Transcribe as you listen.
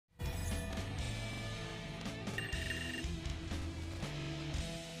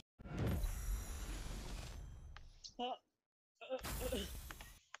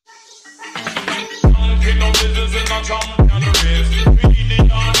champion race. We need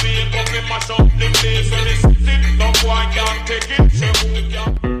it all, make up, we mash up the place. When it's it, no boy can take it, say who can.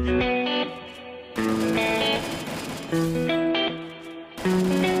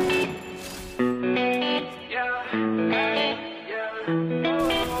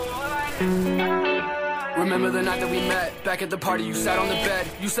 Remember the night that we met, back at the party, you sat on the bed.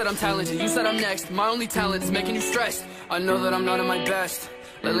 You said I'm talented, you said I'm next. My only talent is making you stressed. I know that I'm not at my best.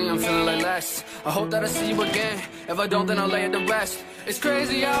 Lately I'm feeling like less. I hope that I see you again. If I don't, then I'll lay it to rest. It's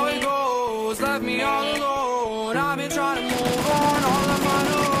crazy how it goes, left me all alone. I've been trying to move on, all of my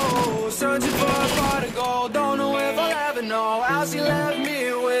knows. Searching for a part to go, don't know if I'll ever know how she left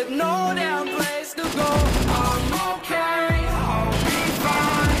me with no damn place to go. I'm okay, I'll be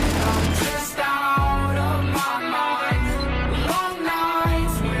fine. I'm just out of my mind. Long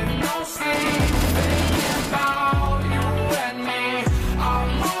nights with no sleep, thinking about you and me.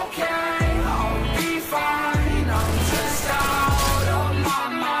 I'm okay, I'll be fine. I'm just out of my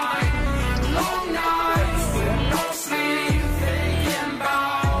mind. Long nights with no sleep, thinking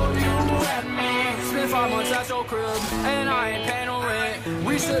about you and me. Spent 5 months at your crib, and I ain't paying no rent.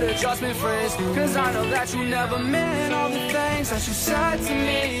 We should've just been friends, cause I know that you never meant all the things that you said to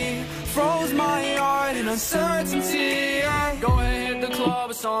me. Froze my heart in uncertainty. Go ahead, hit the club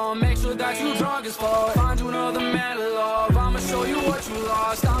or song, make sure that you drunk as fuck. Find you another man to love, I'ma show you what you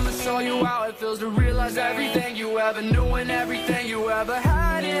lost. I'ma show you how it feels to realize everything you ever knew and everything you ever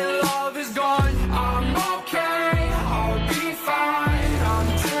had in love is gone. I'm okay, I'll be fine.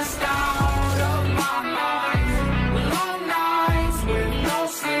 I'm just out of my mind. Long nights with no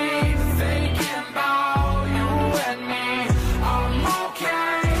sleep, thinking about you and me. I'm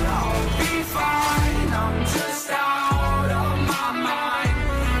okay, I'll be fine. I'm just out of my mind.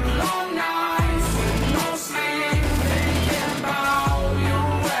 Long nights with no sleep, thinking about you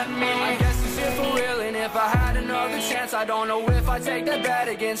and me. I guess it's here for real, and if I had another chance, I don't know if I'd take that bet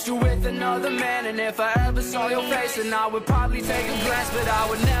against you with another man. And if I ever saw your face, then I would probably take a glance, but I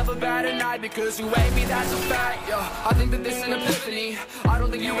would never bat an eye because you hate me, that's a fact. Yo, I think that this is an epiphany. I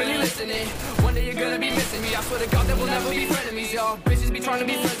don't think you really listening. One day you're gonna be missing me. I swear to God that we'll never be frenemies, yo. Bitches be trying to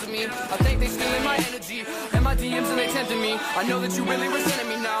be friends with me. I think they stealing my energy and my DMs and they tempting me. I know that you really resenting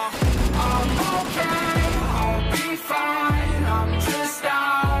me now. I'm okay, I'll be fine. I'm just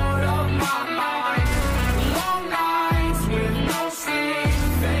out of my mind. Long nights with no sleep,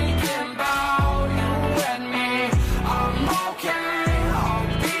 thinking about you and me. I'm okay, I'll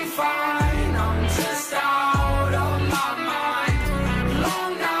be fine. I'm just out of my mind.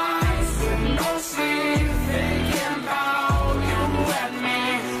 Long nights with no sleep, thinking about you and me.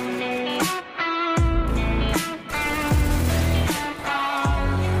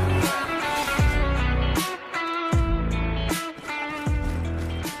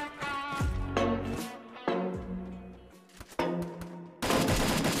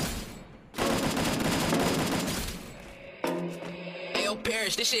 Ayo,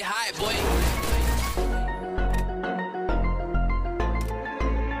 Parrish, this shit hot, boy.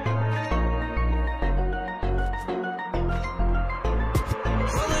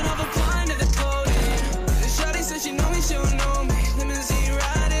 Rolling up a blind to the codeine. The shawty said she know me, she don't know me. Limousine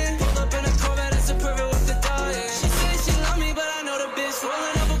riding, pulled up in a Corvette, it's a perfect with the diet. She said she love me, but I know the bitch.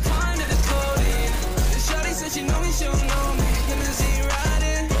 Rolling up a blind to the codeine. The shawty said she know me, she don't know me. Limousine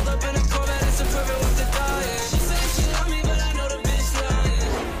riding, pulled up in a Corvette, it's a perfect with the diet. She said she love me, but I know the bitch lying.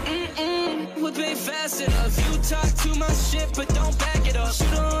 Would be fast enough. You talk too much shit, but don't back it up. Shoot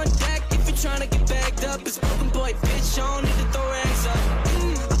her on deck if you're trying to get backed up. It's open boy, bitch, I don't need to throw ranks up.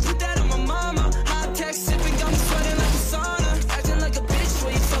 I put that on my mama. Hot text sipping, got me sweating like a sauna. Acting like a bitch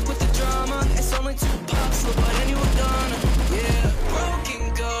where you fuck with the drama. It's only 2 pops, so what and you were gonna. Yeah, broken,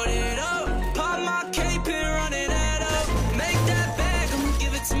 goated up. Pop my cape and running that up. Make that bag, I'ma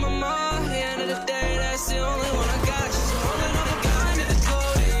give it to my mom. At the end of the day, that's the only one I got. She's rolling up a gun to the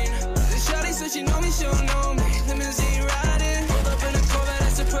codeine. The shawty said she know me, she don't know me. Limousine riding, pulled up in a Corvette,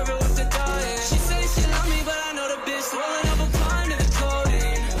 that's a perfect with the diet. She said she love me, but I know the bitch. Rolling up a blind to the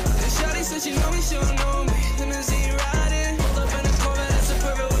codeine. The shawty said she know me, she don't know me. Limousine riding, pulled up in a Corvette, that's a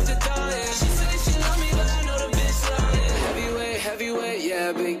perfect with the diet. She said she love me, but I know the bitch lying. Heavyweight, heavyweight,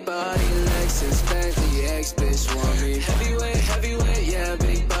 yeah, big body, Lexus, Bentley, ex-bitch want me. Heavyweight, heavyweight, yeah,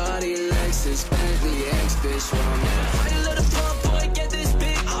 big body, Lexus, Bentley, ex-bitch want me. Party little pump boy, get this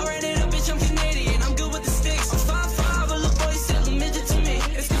big. I ran it up, bitch, I'm Canadian, I'm good with the sticks. I'm 5'5", a little boy still a midget to me.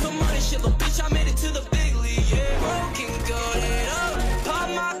 It's cause I'm money shit, little bitch, I made it to the big league, yeah. Broken, goated up, pop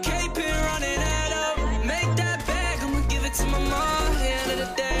my cape and running that up. Make that bag, I'ma give it to my mom. At the end of the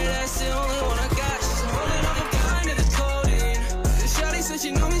day, that's the only one I got. She's rolling up a blind to the codeine. The shawty said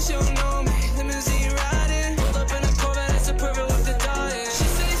she know me, she don't know me. Limousine riding, pulled up in a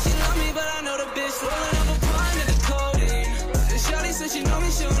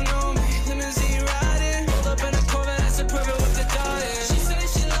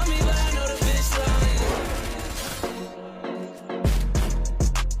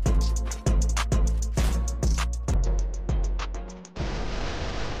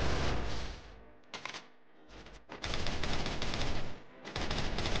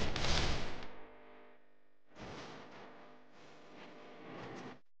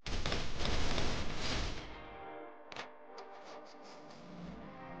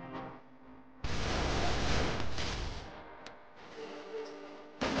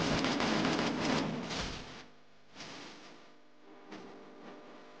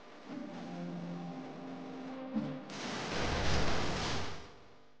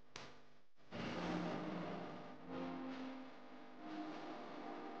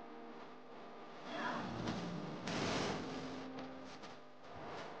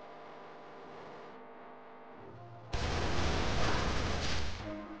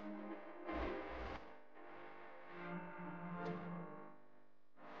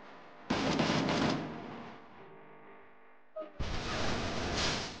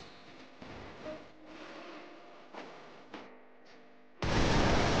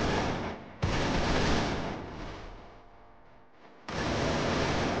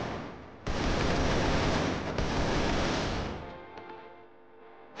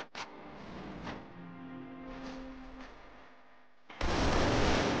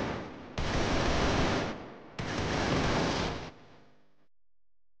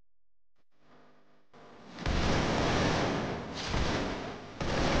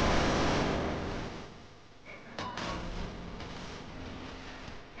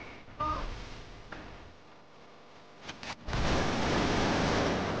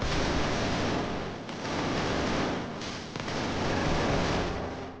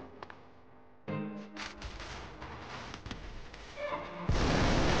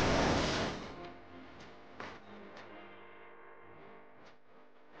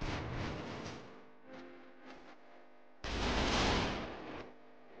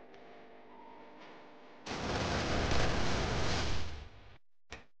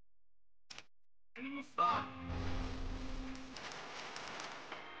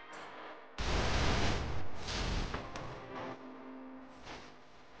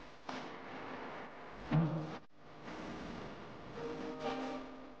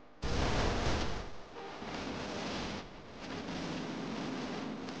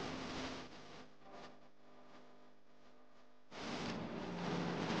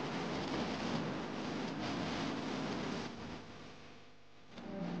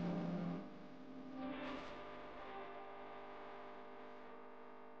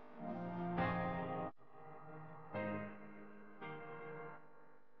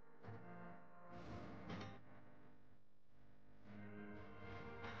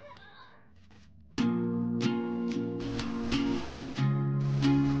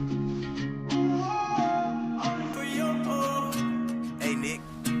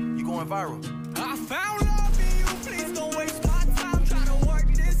going viral. I found love in you, please don't waste my time. Try to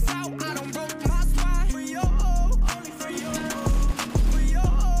work this out, I don't broke my spine. For your only for your for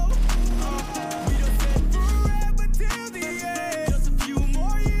your we done said forever till the end. Just a few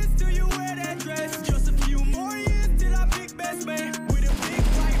more years till you wear that dress. Just a few more years till I big best man. With a big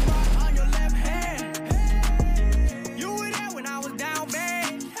white rock on your left hand. You were there when I was down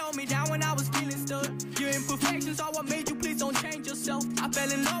bad. Held me down when I was feeling stuck. Your imperfections are what made you, please don't change yourself. I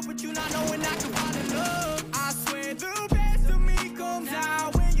fell in love with you, not knowing I could fall in love. I swear the best of me comes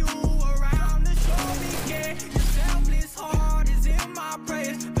out when you around to show me care. Your selfless heart is in my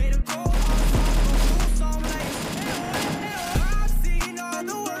prayers. Made a cold heart some lace. I've seen all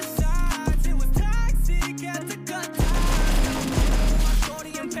the worst sides. It was toxic at the gut time. Now I'm my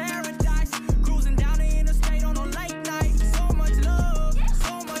shorty in paradise, cruising down the interstate on a late night. So much love,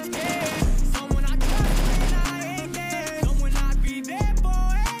 so much care. Someone I trust when I ain't there. Someone I'd be there for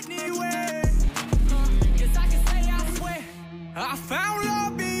anyway. Guess I can say I swear I found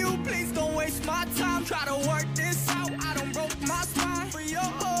love in you, please don't waste my time. Try to work this out, I don't broke my spine. For your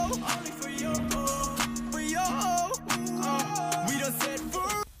only for your we done said for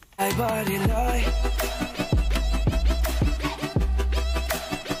My body lie.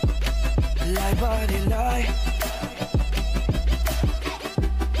 Lie body lie.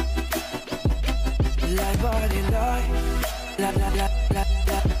 Lie body lie. La la la la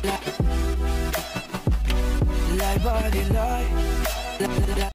la la. Lie body lie. La la la.